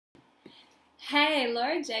Hey,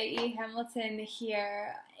 Laura J.E. Hamilton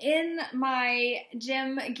here in my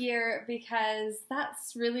gym gear because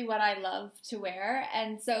that's really what I love to wear.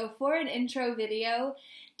 And so, for an intro video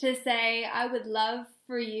to say, I would love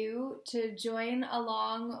for you to join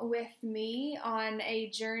along with me on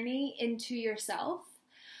a journey into yourself.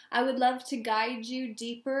 I would love to guide you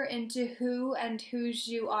deeper into who and whose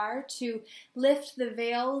you are, to lift the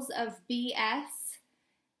veils of BS.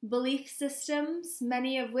 Belief systems,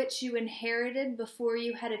 many of which you inherited before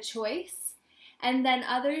you had a choice, and then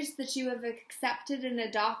others that you have accepted and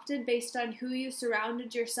adopted based on who you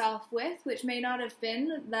surrounded yourself with, which may not have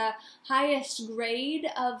been the highest grade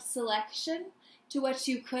of selection to what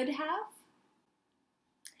you could have.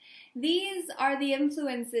 These are the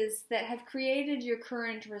influences that have created your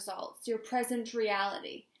current results, your present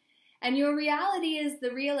reality. And your reality is the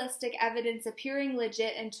realistic evidence appearing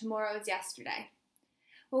legit in tomorrow's yesterday.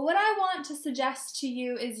 Well, what I want to suggest to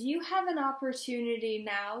you is you have an opportunity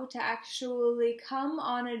now to actually come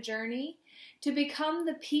on a journey to become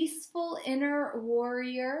the peaceful inner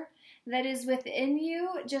warrior that is within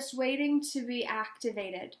you, just waiting to be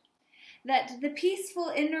activated. That the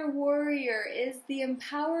peaceful inner warrior is the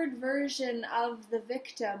empowered version of the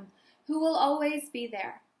victim who will always be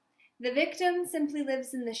there. The victim simply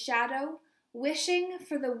lives in the shadow, wishing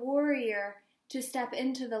for the warrior to step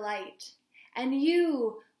into the light. And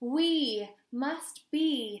we must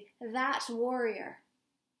be that warrior.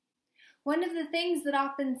 One of the things that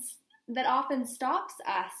often stops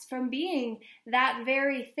us from being that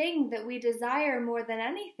very thing that we desire more than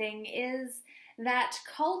anything is that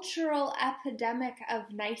cultural epidemic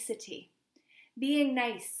of nicety. Being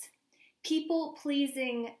nice,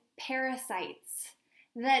 people-pleasing parasites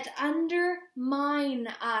that undermine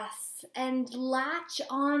us and latch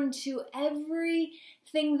on to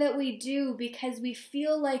everything that we do because we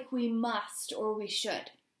feel like we must or we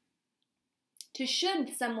should. To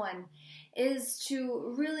should someone is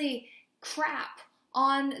to really crap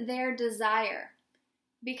on their desire,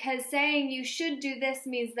 because saying you should do this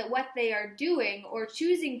means that what they are doing or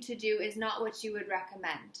choosing to do is not what you would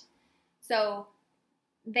recommend. So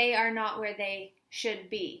they are not where they should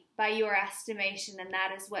be by your estimation, and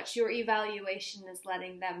that is what your evaluation is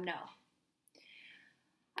letting them know.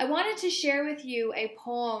 I wanted to share with you a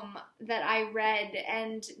poem that I read,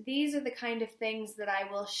 and these are the kind of things that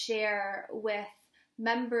I will share with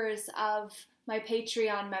members of my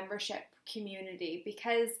Patreon membership community,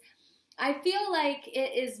 because I feel like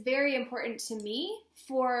it is very important to me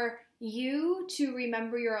for you to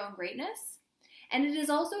remember your own greatness, and it is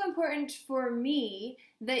also important for me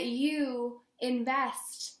that you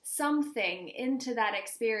invest something into that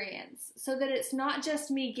experience so that it's not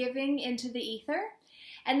just me giving into the ether,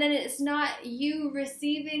 and then it's not you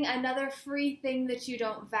receiving another free thing that you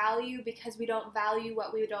don't value because we don't value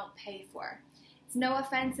what we don't pay for. It's no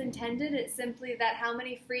offense intended. It's simply that how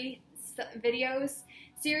many free videos,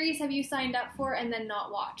 series have you signed up for and then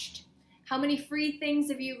not watched? How many free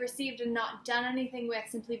things have you received and not done anything with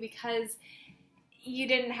simply because you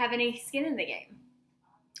didn't have any skin in the game?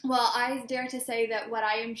 Well, I dare to say that what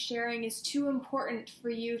I am sharing is too important for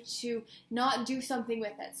you to not do something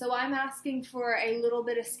with it. So I'm asking for a little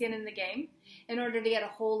bit of skin in the game in order to get a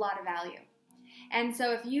whole lot of value. And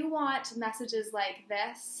so if you want messages like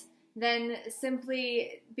this, then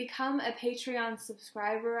simply become a Patreon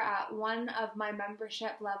subscriber at one of my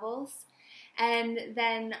membership levels, and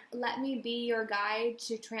then let me be your guide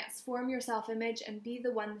to transform your self-image and be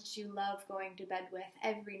the one that you love going to bed with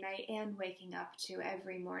every night and waking up to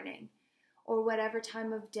every morning, or whatever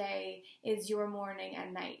time of day is your morning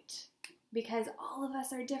and night, because all of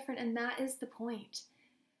us are different, and that is the point.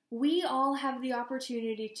 We all have the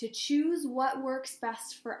opportunity to choose what works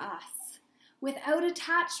best for us, without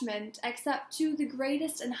attachment except to the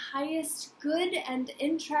greatest and highest good and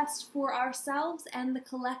interest for ourselves and the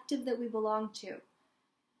collective that we belong to.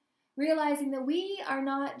 Realizing that we are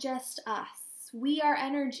not just us, we are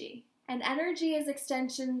energy, and energy is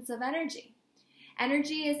extensions of energy.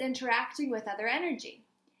 Energy is interacting with other energy.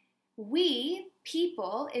 We,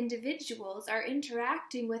 people, individuals, are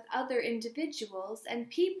interacting with other individuals and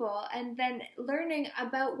people, and then learning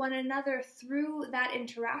about one another through that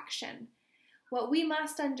interaction. What we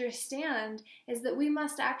must understand is that we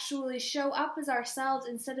must actually show up as ourselves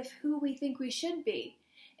instead of who we think we should be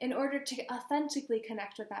in order to authentically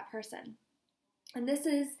connect with that person. And this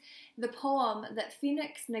is the poem that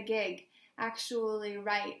Phoenix Nagig actually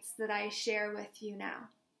writes that I share with you now.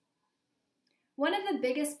 One of the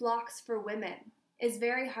biggest blocks for women is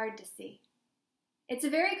very hard to see. It's a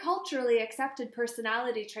very culturally accepted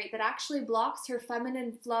personality trait that actually blocks her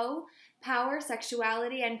feminine flow, power,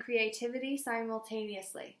 sexuality, and creativity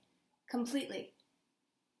simultaneously. completely.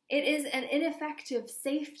 It is an ineffective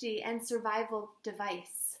safety and survival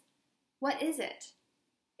device. What is it?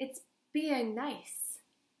 It's being nice.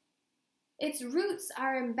 Its roots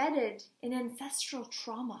are embedded in ancestral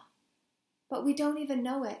trauma, but we don't even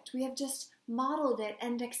know it. We have just modeled it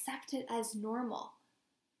and accept it as normal.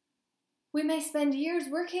 We may spend years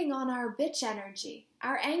working on our bitch energy,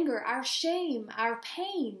 our anger, our shame, our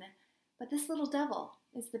pain, but this little devil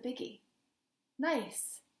is the biggie.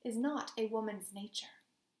 Nice is not a woman's nature.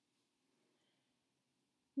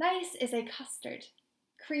 Nice is a custard,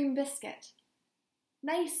 cream biscuit.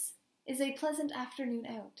 Nice is a pleasant afternoon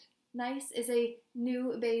out. Nice is a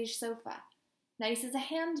new beige sofa. Nice is a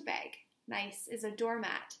handbag. Nice is a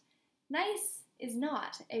doormat. Nice is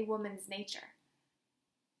not a woman's nature.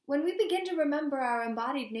 When we begin to remember our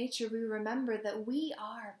embodied nature, we remember that we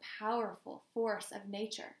are a powerful force of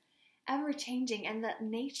nature, ever-changing, and that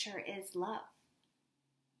nature is love.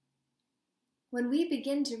 When we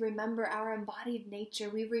begin to remember our embodied nature,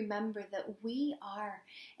 we remember that we are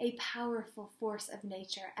a powerful force of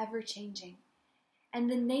nature, ever-changing, and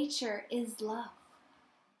the nature is love.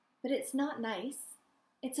 But it's not nice,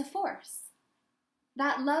 it's a force.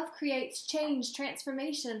 That love creates change,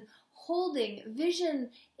 transformation, holding, vision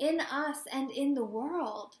in us and in the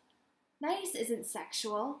world. Nice isn't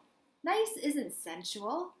sexual. Nice isn't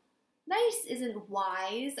sensual. Nice isn't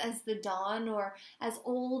wise as the dawn or as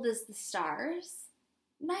old as the stars.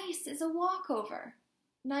 Nice is a walkover.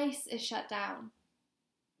 Nice is shut down.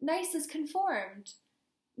 Nice is conformed.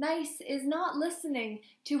 Nice is not listening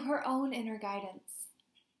to her own inner guidance.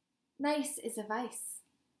 Nice is a vice.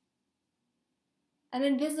 An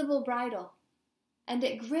invisible bridle, and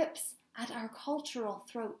it grips at our cultural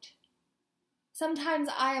throat. Sometimes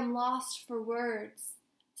I am lost for words.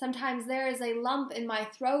 Sometimes there is a lump in my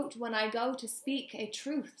throat when I go to speak a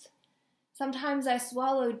truth. Sometimes I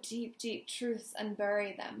swallow deep, deep truths and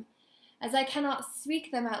bury them, as I cannot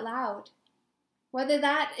speak them out loud. Whether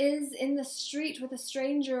that is in the street with a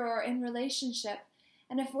stranger or in relationship,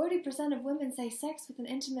 and if 40% of women say sex with an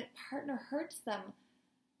intimate partner hurts them,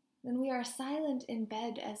 then we are silent in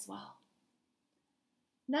bed as well.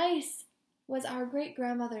 Nice was our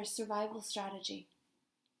great-grandmother's survival strategy.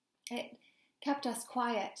 It kept us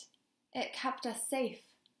quiet. It kept us safe.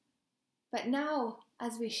 But now,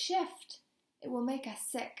 as we shift, it will make us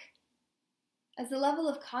sick. As the level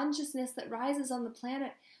of consciousness that rises on the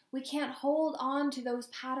planet, we can't hold on to those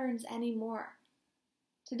patterns anymore.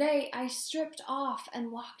 Today, I stripped off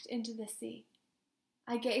and walked into the sea.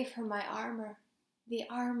 I gave her my armor, the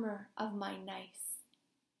armor of my nice.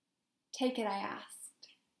 Take it, I asked.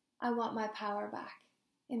 I want my power back,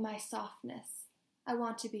 in my softness. I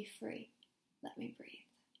want to be free. Let me breathe.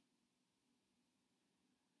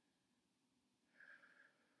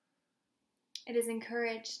 It is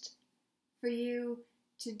encouraged for you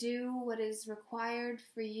to do what is required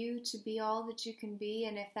for you to be all that you can be,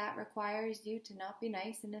 and if that requires you to not be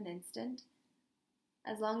nice in an instant,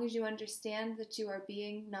 as long as you understand that you are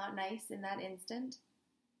being not nice in that instant,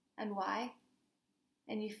 and why,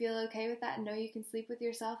 and you feel okay with that and know you can sleep with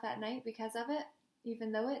yourself at night because of it,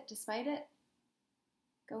 even though it, despite it,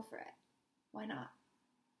 go for it. Why not?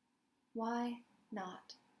 Why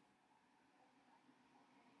not?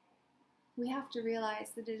 We have to realize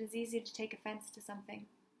that it is easy to take offense to something.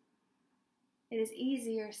 It is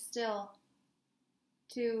easier still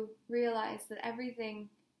to realize that everything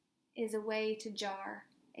is a way to jar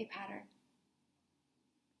a pattern.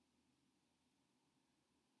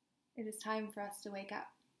 It is time for us to wake up.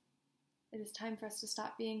 It is time for us to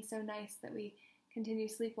stop being so nice that we continue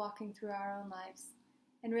sleepwalking through our own lives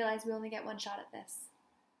and realize we only get one shot at this.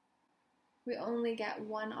 We only get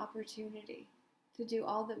one opportunity to do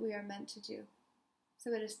all that we are meant to do.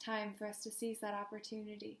 So it is time for us to seize that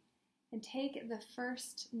opportunity and take the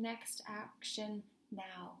first next action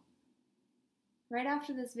now. Right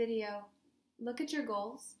after this video, look at your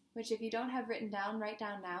goals, which if you don't have written down, write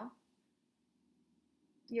down now.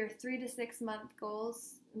 Your 3 to 6 month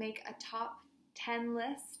goals, make a top 10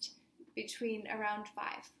 list between around 5.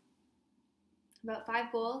 About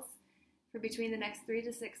 5 goals for between the next 3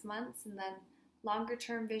 to 6 months, and then longer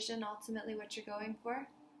term vision, ultimately what you're going for.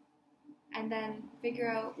 And then figure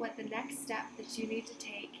out what the next step that you need to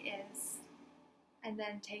take is, and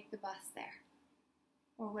then take the bus there.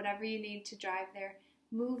 Or whatever you need to drive there.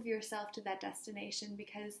 Move yourself to that destination,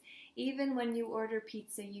 because even when you order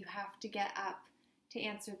pizza, you have to get up to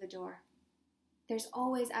answer the door. There's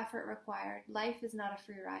always effort required. Life is not a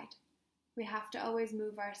free ride. We have to always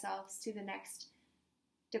move ourselves to the next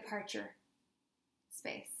departure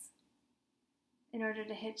space in order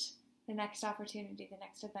to hitch the next opportunity, the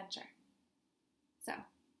next adventure. So,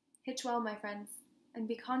 Hitch well, my friends, and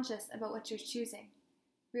be conscious about what you're choosing,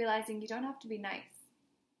 realizing you don't have to be nice.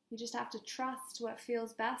 You just have to trust what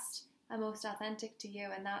feels best and most authentic to you,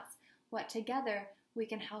 and that's what together we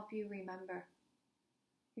can help you remember.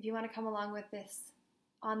 If you want to come along with this,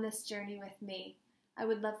 on this journey with me, I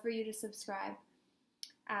would love for you to subscribe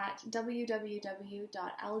at www.ljeh.ca,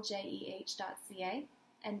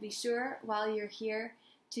 and be sure while you're here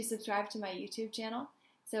to subscribe to my YouTube channel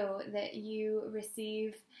so that you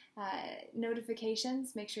receive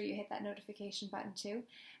notifications. Make sure you hit that notification button too.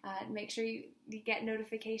 Make sure you get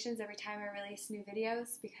notifications every time I release new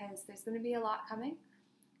videos, because there's going to be a lot coming,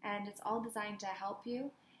 and it's all designed to help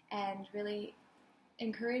you and really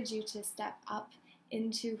encourage you to step up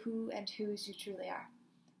into who and whose you truly are.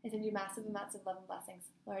 I send you massive amounts of love and blessings.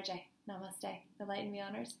 Laura J. Namaste. The light in me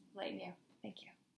honors, the light in you. Thank you.